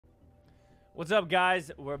What's up,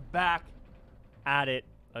 guys? We're back at it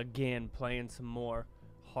again, playing some more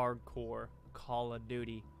hardcore Call of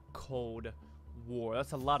Duty Cold War.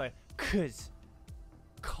 That's a lot of cuz.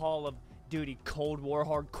 Call of Duty Cold War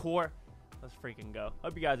hardcore. Let's freaking go.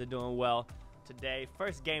 Hope you guys are doing well today.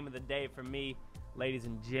 First game of the day for me, ladies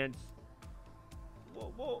and gents.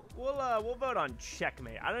 We'll vote on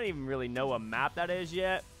checkmate. I don't even really know what map that is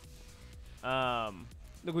yet.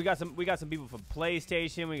 Look, we got some people from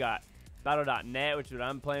PlayStation. We got Battle.net, which is what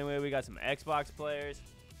I'm playing with. We got some Xbox players.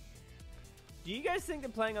 Do you guys think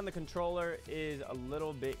that playing on the controller is a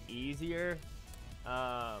little bit easier?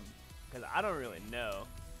 Because I don't really know.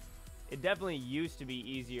 It definitely used to be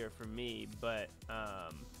easier for me, but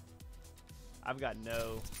I've got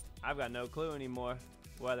no clue anymore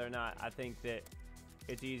whether or not I think that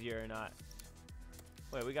it's easier or not.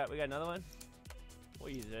 Wait, we got another one.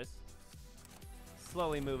 We'll use this.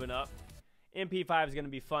 Slowly moving up. MP5 is going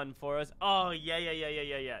to be fun for us. Oh,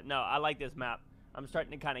 yeah. No, I like this map. I'm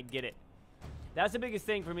starting to kind of get it. That's the biggest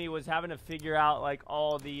thing for me, was having to figure out, like,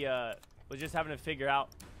 all the, was just having to figure out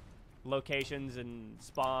locations and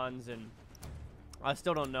spawns, and I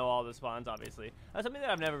still don't know all the spawns, obviously. That's something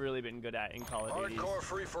that I've never really been good at in Call of Duty. Hardcore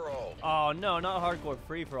free-for-all. Oh, no, not hardcore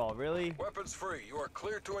free-for-all. Really? Weapons free. You are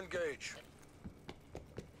clear to engage.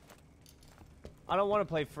 I don't want to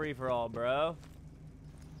play free-for-all, bro.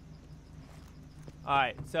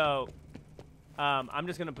 Alright, so I'm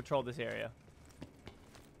just gonna patrol this area.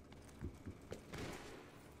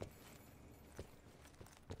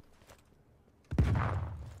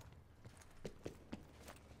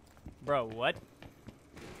 Bro, what?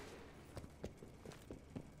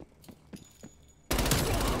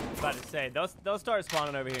 About to say, they'll start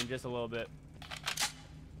spawning over here in just a little bit.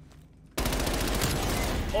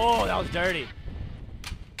 Oh, that was dirty.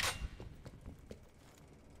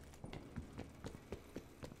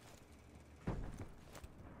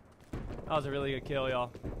 That was a really good kill, y'all.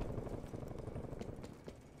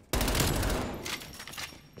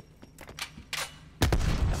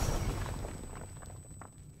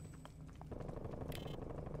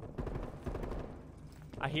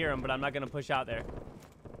 I hear him, but I'm not going to push out there.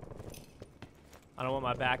 I don't want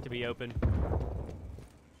my back to be open.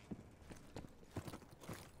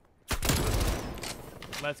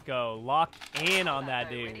 Let's go. Lock in on that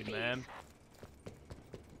dude, man.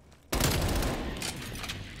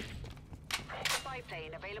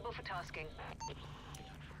 Plane available for tasking.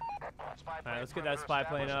 Alright, let's get that spy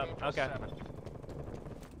plane up. Okay.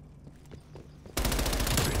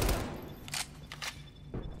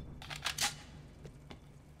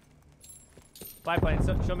 Spy plane,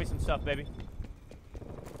 show me some stuff, baby.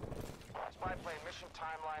 Spy plane mission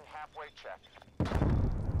timeline halfway checked.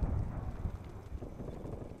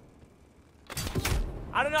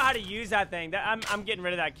 I don't know how to use that thing. I'm getting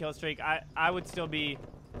rid of that kill streak. I would still be.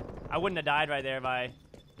 I wouldn't have died right there if I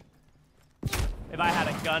had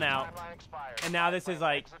a gun out. And now this is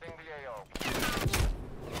like.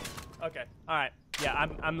 Okay. All right. Yeah.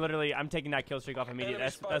 I'm literally taking that kill streak off immediately.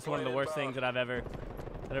 That's one of the worst things that I've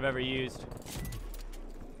ever used.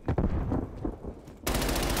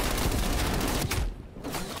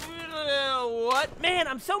 What? Man,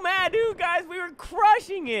 I'm so mad, dude, guys. We were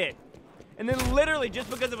crushing it, and then literally just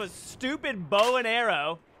because of a stupid bow and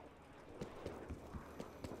arrow.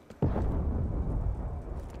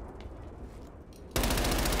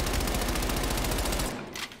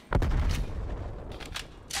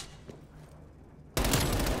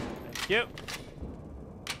 Yep.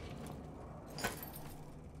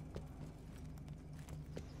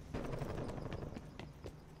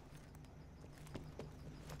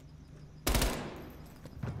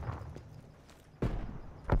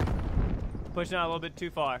 Pushing out a little bit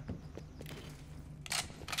too far.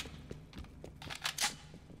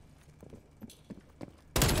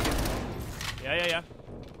 Yeah.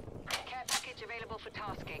 Care package available for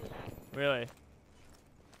tasking. Really?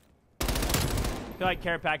 I feel like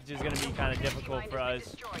care package is going to be kind of difficult for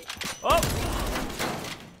us. Oh!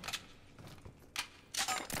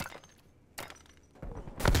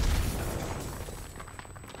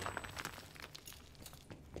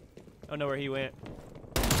 I don't know where he went.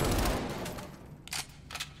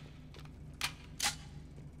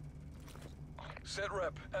 Set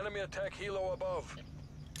rep. Enemy attack helo above.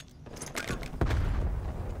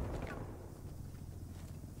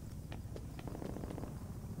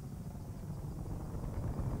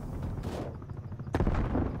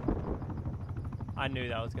 I knew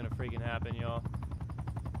that was gonna freaking happen, y'all.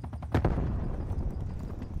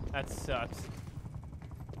 That sucks.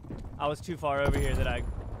 I was too far over here that I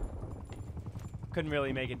couldn't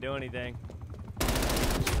really make it do anything.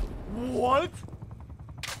 What?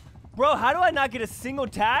 Bro, how do I not get a single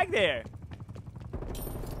tag there?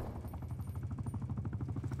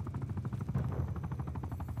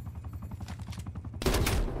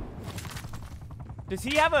 Does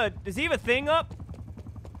he have a thing up?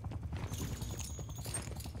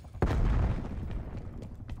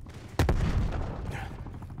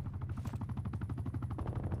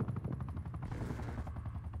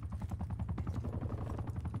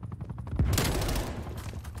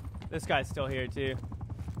 This guy's still here too.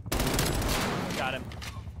 Got him.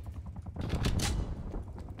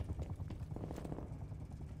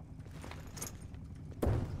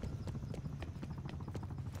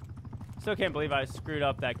 Still can't believe I screwed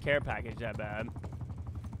up that care package that bad.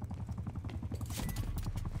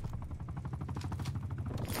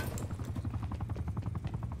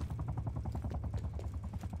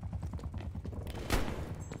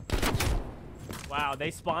 Wow, they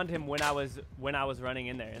spawned him when I was running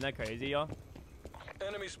in there. Isn't that crazy, y'all?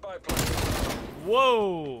 Enemy spy plane.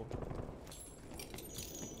 Whoa!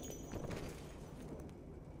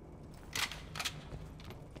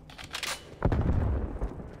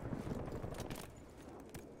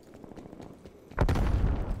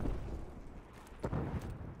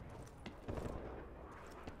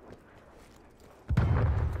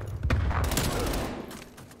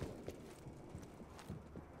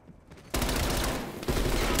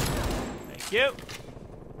 Thank you.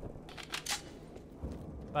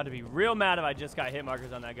 About to be real mad if I just got hit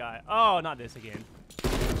markers on that guy. Oh, not this again.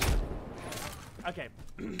 Okay.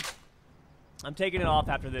 I'm taking it off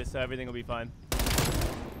after this, so everything will be fine.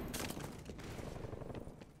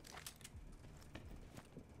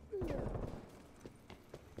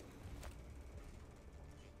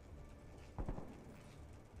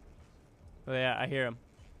 Oh yeah, I hear him.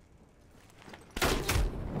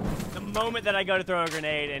 The moment that I go to throw a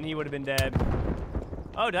grenade and he would have been dead.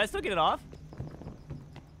 Oh, did I still get it off?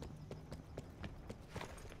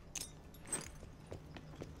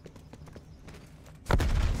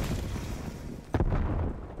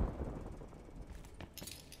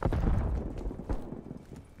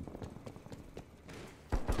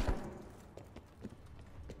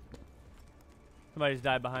 Somebody's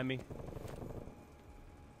died behind me.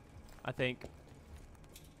 I think.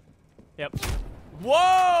 Yep.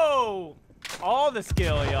 Whoa! All the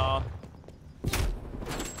skill, y'all.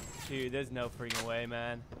 Dude, there's no freaking way,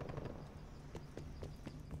 man.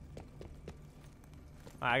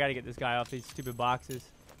 Alright, I gotta get this guy off these stupid boxes.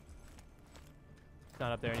 It's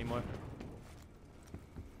not up there anymore.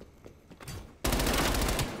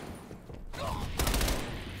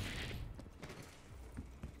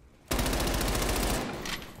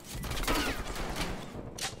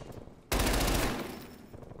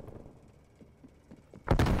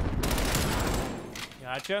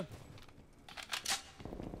 Gotcha.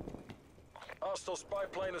 Hostile spy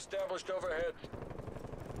plane established overhead.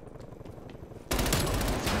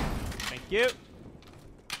 Thank you.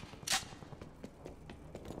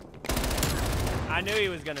 I knew he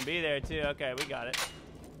was gonna be there too. Okay, we got it.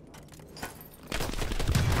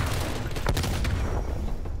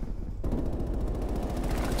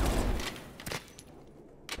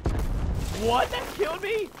 What? That killed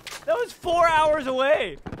me? That was 4 hours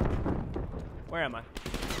away. Where am I?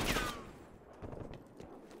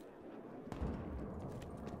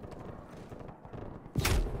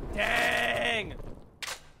 Dang!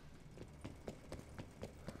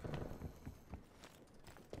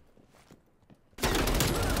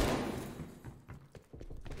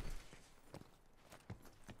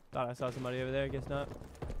 Thought I saw somebody over there, guess not.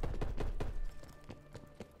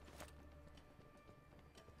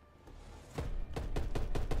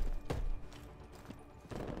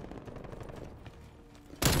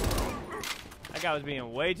 That guy was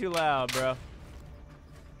being way too loud, bro.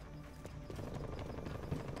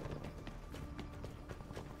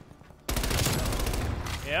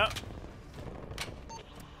 Yep.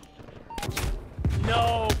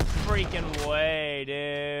 No freaking way,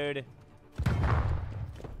 dude.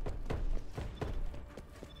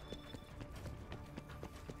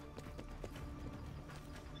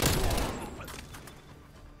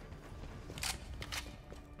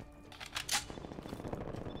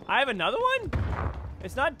 I have another one?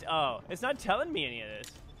 It's not, oh, it's not telling me any of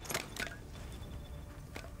this.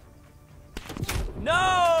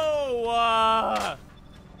 No!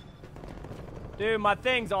 Dude, my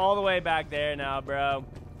thing's all the way back there now, bro.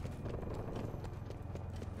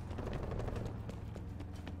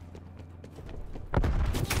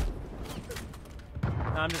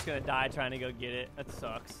 I'm just gonna die trying to go get it. That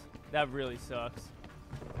sucks. That really sucks.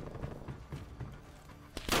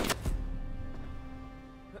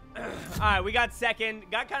 Alright, we got second.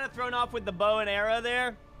 Got kind of thrown off with the bow and arrow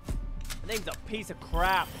there. That thing's a piece of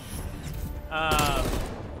crap.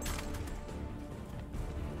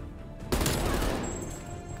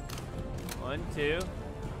 1, 2.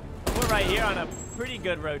 We're right here on a pretty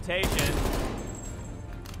good rotation.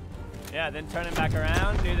 Yeah, then turning back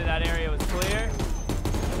around, knew that that area was clear.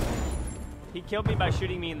 He killed me by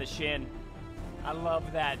shooting me in the shin. I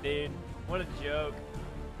love that, dude. What a joke.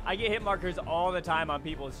 I get hit markers all the time on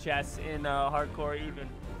people's chests in hardcore even.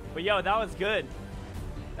 But yo, that was good.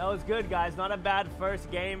 That was good, guys. Not a bad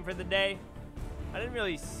first game for the day. I didn't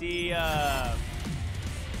really see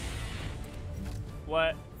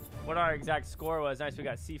what our exact score was. Nice, we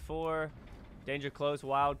got C4, danger close,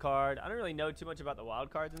 wild card. I don't really know too much about the wild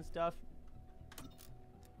cards and stuff.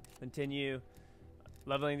 Continue.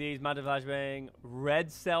 Leveling these, mounted flashbang,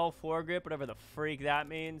 red cell foregrip, whatever the freak that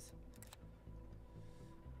means.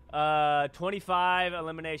 25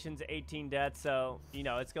 eliminations, 18 deaths. So you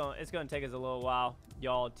know it's going to take us a little while,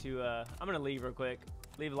 y'all. To I'm gonna leave real quick.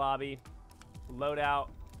 Leave lobby, load out,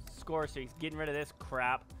 score streaks, getting rid of this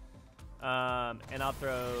crap, and I'll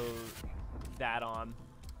throw that on.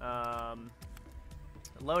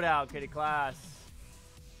 Load out, create a class.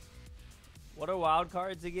 What are wild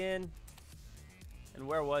cards again? And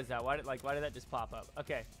where was that? Why did that just pop up?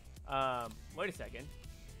 Okay. Wait a second.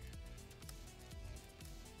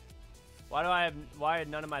 Why are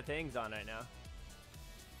none of my things on right now?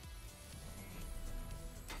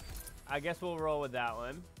 I guess we'll roll with that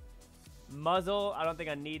one. Muzzle, I don't think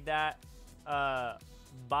I need that.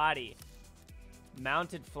 Body.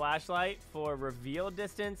 Mounted flashlight for reveal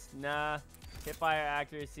distance. Nah. Hipfire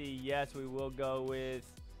accuracy, yes, we will go with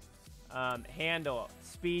handle,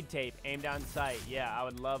 speed tape, aim down sight. Yeah, I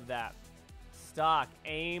would love that. Stock,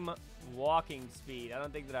 aim, walking speed. I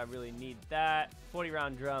don't think that I really need that. 40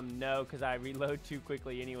 round drum, no, because I reload too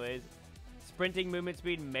quickly anyways. Sprinting, movement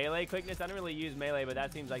speed, melee quickness. I don't really use melee, but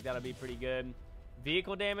that seems like that'll be pretty good.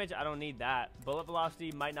 Vehicle damage, I don't need that. Bullet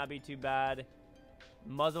velocity might not be too bad.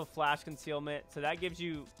 Muzzle flash concealment. So that gives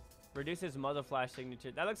you, reduces muzzle flash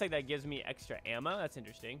signature. That looks like that gives me extra ammo. That's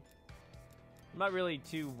interesting. I'm not really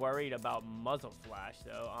too worried about muzzle flash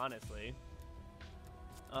though, honestly.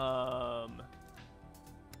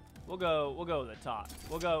 We'll go with the top.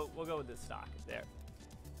 We'll go with the stock there.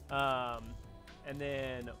 And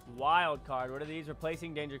then wild card. What are these?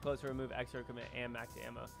 Replacing danger close to remove extra equipment and max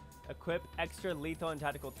ammo. Equip extra lethal and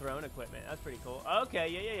tactical throne equipment. That's pretty cool. Okay,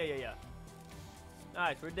 yeah.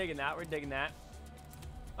 Nice, we're digging that. We're digging that.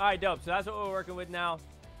 All right, dope. So that's what we're working with now.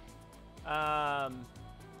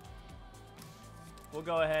 We'll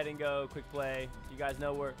go ahead and go quick play. You guys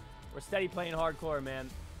know we're steady playing hardcore, man.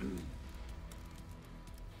 See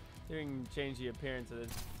if we can change the appearance of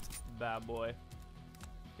this bad boy.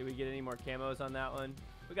 Did we get any more camos on that one?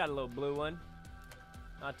 We got a little blue one.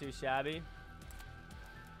 Not too shabby.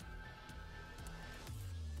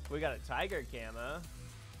 We got a tiger camo.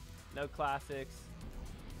 No classics.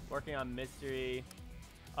 Working on mystery.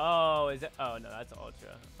 Oh, is it? Oh, no, that's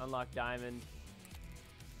ultra. Unlock diamond.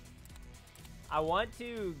 I want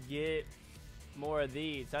to get more of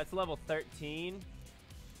these. That's level 13.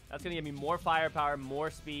 That's going to give me more firepower, more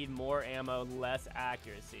speed, more ammo, less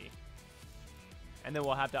accuracy. And then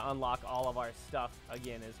we'll have to unlock all of our stuff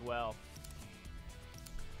again as well.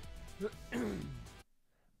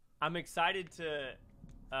 I'm excited to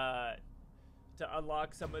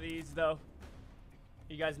unlock some of these, though.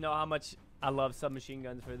 You guys know how much I love submachine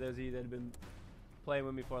guns, for those of you that have been playing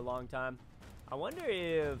with me for a long time. I wonder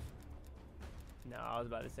if... No, I was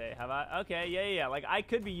about to say, have I? Okay, yeah. Like, I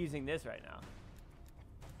could be using this right now.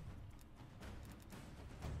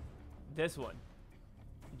 This one.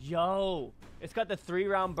 Yo, it's got the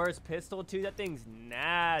 3-round burst pistol, too. That thing's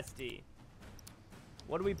nasty.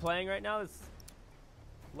 What are we playing right now? This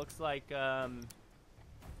looks like, maybe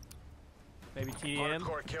TDM.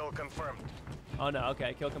 Hardcore kill confirmed. Oh, no,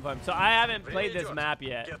 okay, kill confirmed. So I haven't played this map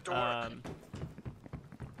yet. Get to work.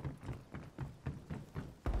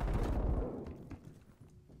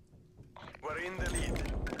 We're in the lead.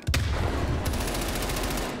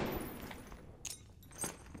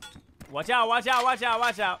 Watch out, watch out, watch out,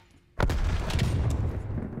 watch out.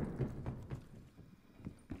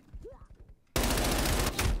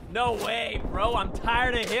 No way, bro. I'm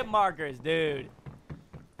tired of hit markers, dude.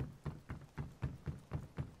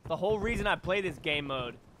 The whole reason I play this game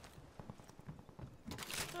mode.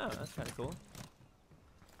 Oh, that's kind of cool.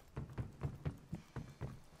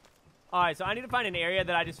 Alright, so I need to find an area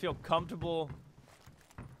that I just feel comfortable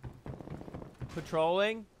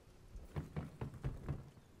patrolling.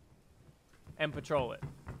 And patrol it.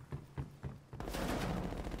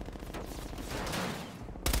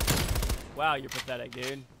 Wow, you're pathetic,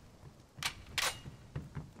 dude.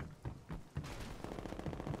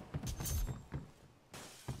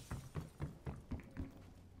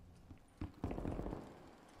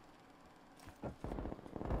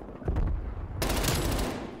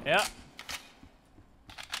 Yep.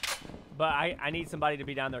 But I need somebody to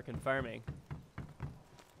be down there confirming.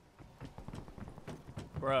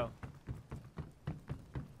 Bro.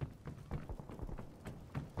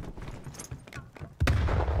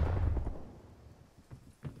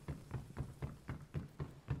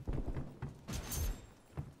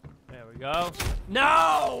 There we go.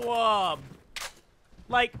 No!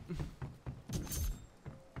 Like...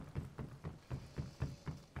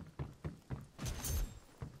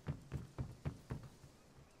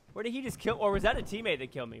 Where did he just kill? Or was that a teammate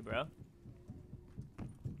that killed me, bro?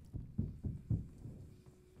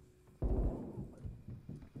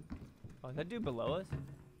 Oh, is that dude below us?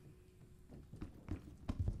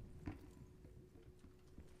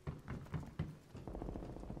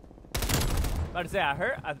 About to say, I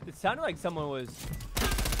heard. It sounded like someone was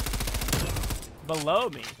below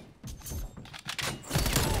me.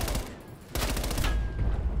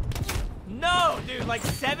 No, dude! Like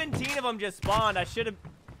 17 of them just spawned. I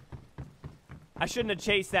shouldn't have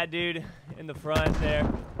chased that dude in the front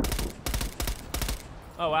there.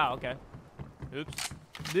 Oh wow. Okay. Oops.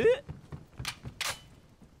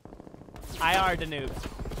 IR to noobs.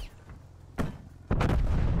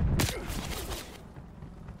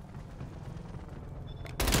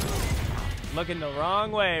 Looking the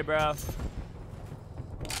wrong way, bro.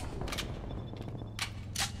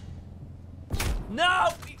 No!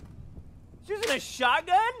 She's using a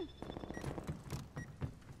shotgun?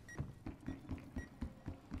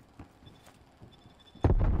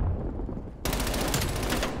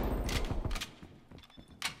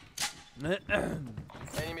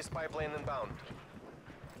 Enemy spy plane inbound.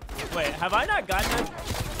 Wait, have I not gotten this?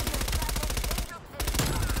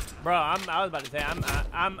 Bro, I was about to say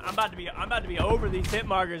I'm about to be over these hit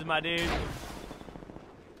markers, my dude.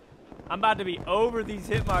 I'm about to be over these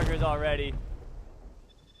hit markers already.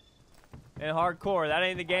 In hardcore, that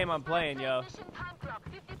ain't the game I'm playing, yo.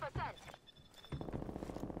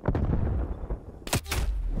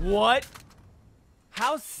 What?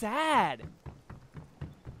 How sad.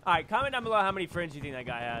 Alright, comment down below how many friends you think that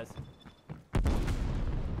guy has.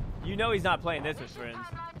 You know he's not playing this with friends.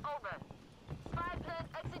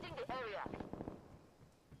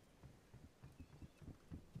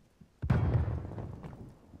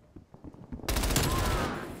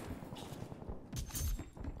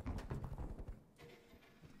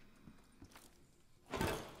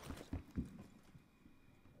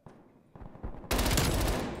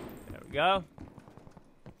 There we go.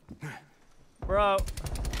 Bro.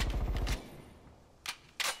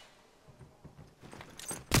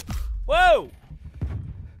 Whoa!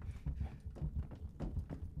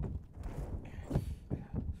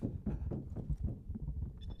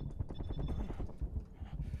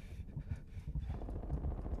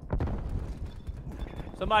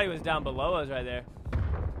 Somebody was down below us right there.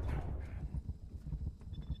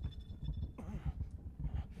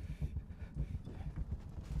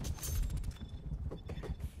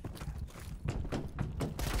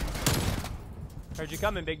 Heard you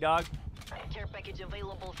coming, big dog. Care package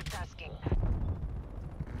available for tasking.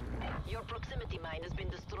 Your proximity mine has been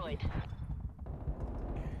destroyed.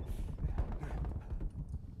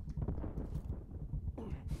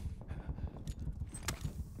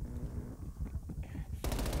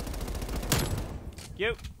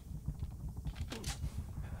 You.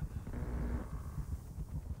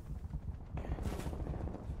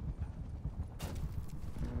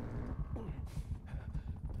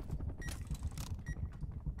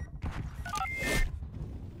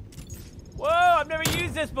 Whoa, I've never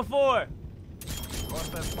used this before.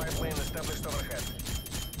 Hostile spy plane established overhead.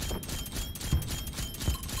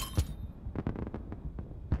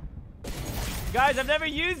 Guys, I've never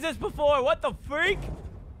used this before. What the freak?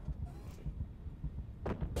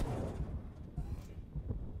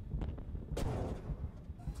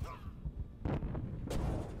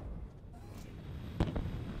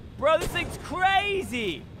 Bro, this thing's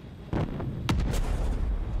crazy.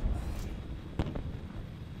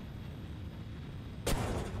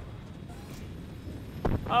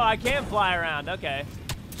 Oh, I can fly around. Okay.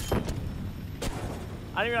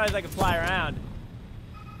 I didn't realize I could fly around.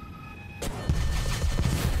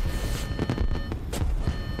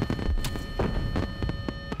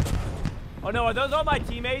 Oh no, are those all my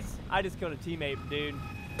teammates? I just killed a teammate, dude.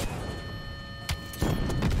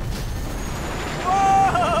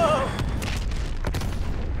 Whoa!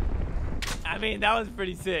 I mean, that was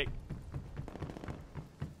pretty sick.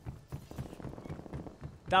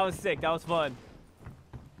 That was sick. That was fun.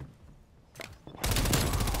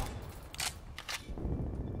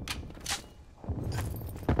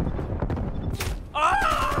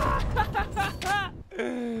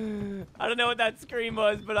 I don't know what that scream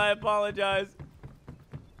was, but I apologize.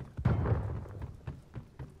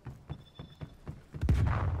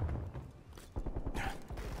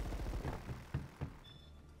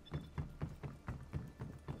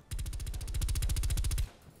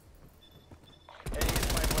 Enemy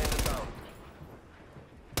spy plane inbound.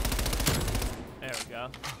 There we go.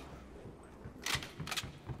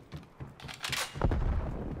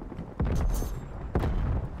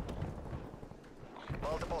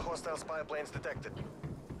 Multiple hostile spy planes detected.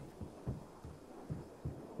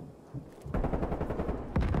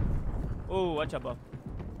 Ooh, watch out, Bo.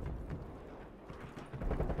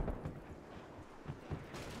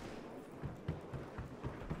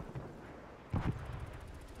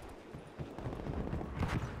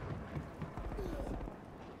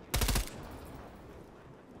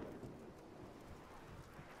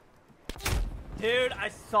 Dude, I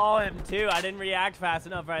saw him too. I didn't react fast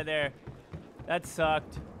enough right there. That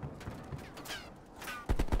sucked.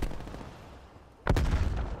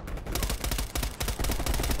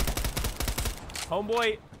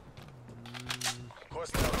 Homeboy.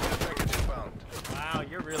 Hostile care package inbound. Wow,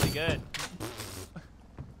 you're really good.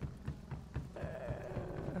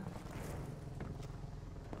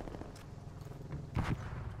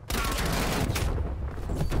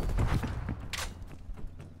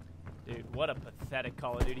 Dude, what a pathetic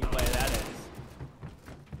Call of Duty play that is.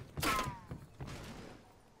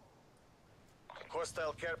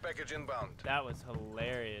 Hostile care package inbound. That was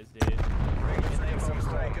hilarious, dude. Bring some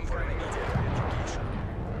strike and for immediate education.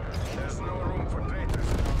 There's no room for traitors.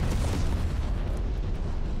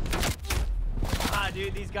 Ah,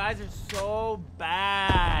 dude, these guys are so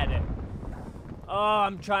bad. Oh,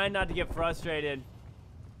 I'm trying not to get frustrated.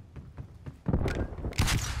 We're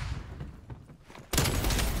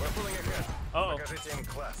pulling ahead. Uh-oh. Покажите им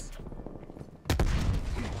класс.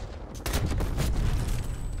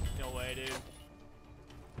 No way, dude.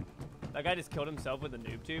 That guy just killed himself with a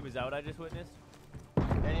noob tube. Is that what I just witnessed?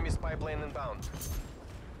 Enemy spy plane inbound.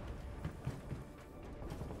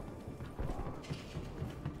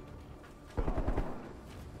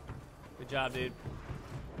 Good job, dude.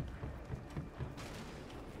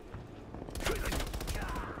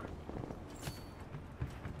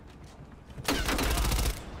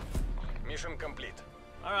 Mission complete.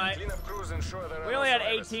 All right. Clean up crews, ensure there are We no only had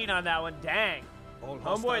survivors. 18 on that one. Dang. All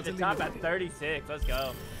Homeboy at the hostiles top at eliminated. 36. Let's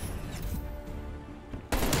go.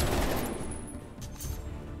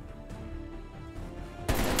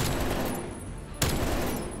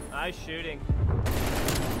 Nice shooting.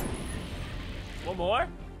 One more?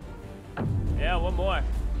 Yeah, one more.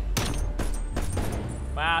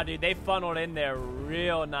 Wow, dude, they funneled in there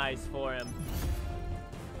real nice for him.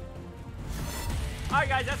 All right,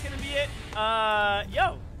 guys, that's gonna be it.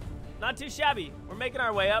 Yo, not too shabby. We're making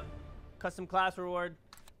our way up. Custom class reward,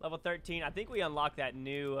 level 13. I think we unlocked that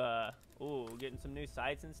new, ooh, getting some new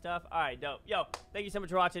sights and stuff. All right, dope. Yo, thank you so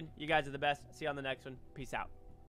much for watching. You guys are the best. See you on the next one. Peace out.